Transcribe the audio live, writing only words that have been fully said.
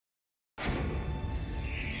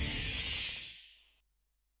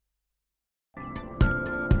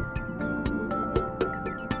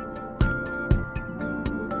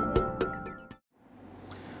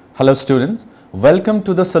Hello students, welcome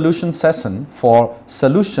to the solution session for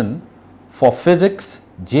Physics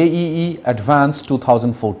JEE Advanced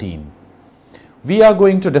 2014. We are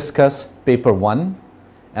going to discuss paper 1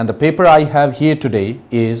 and the paper I have here today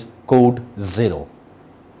is code 0.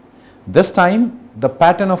 This time the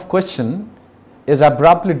pattern of question is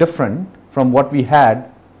abruptly different from what we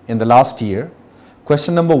had in the last year.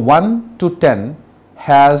 Question number 1 to 10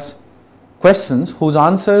 has questions whose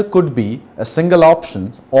answer could be a single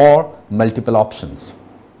option or multiple options.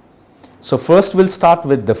 So first we'll start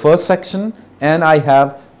with the first section, and I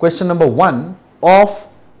have question number 1 of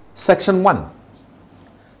section 1.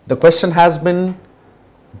 The question has been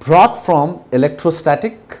brought from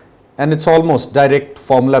electrostatic and it's almost direct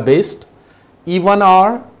formula based.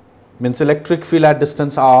 E1r means electric field at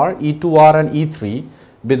distance r, E2r and E3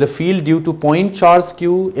 be the field due to point charge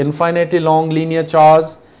q, infinitely long linear charge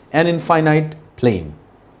and infinite plane,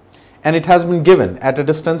 and it has been given at a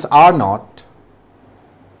distance r0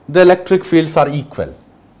 the electric fields are equal.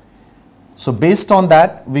 So based on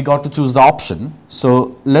that we got to choose the option.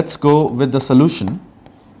 So let's go with the solution.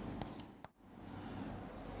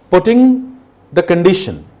 Putting the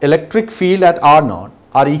condition electric field at r0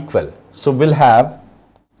 are equal, so we'll have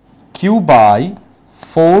q by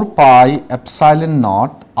 4 pi epsilon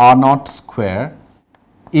naught r0 square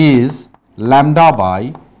is lambda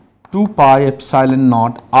by 2 pi epsilon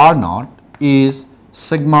naught r0 is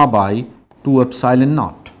sigma by 2 epsilon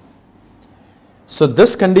naught. So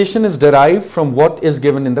this condition is derived from what is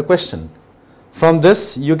given in the question. From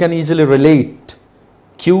this you can easily relate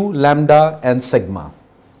q, lambda and sigma,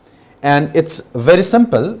 and it's very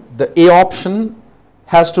simple. The A option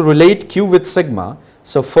has to relate q with sigma,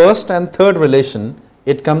 so first and third relation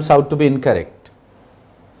it comes out to be incorrect.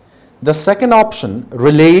 The second option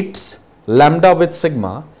relates lambda with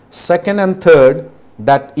sigma, second and third,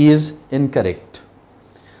 that is incorrect.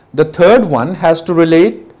 The third one has to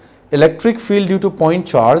relate electric field due to point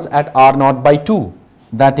charge at r0 by 2,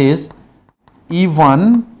 that is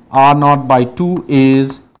E1 r0 by 2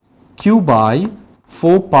 is q by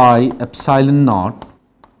 4 pi epsilon naught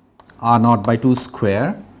r0 by 2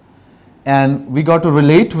 square, and we got to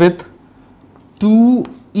relate with 2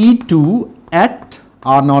 E2 at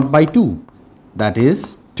r0 by 2, that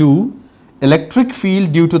is 2 electric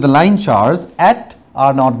field due to the line charge at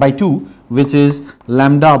r0 by 2, which is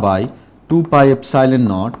lambda by 2 pi epsilon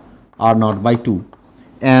naught r0 by 2,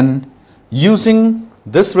 and using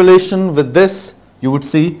this relation with this you would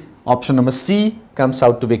see option number C comes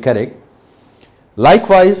out to be correct.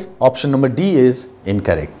 Likewise option number D is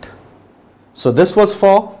incorrect. So this was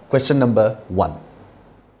for question number 1.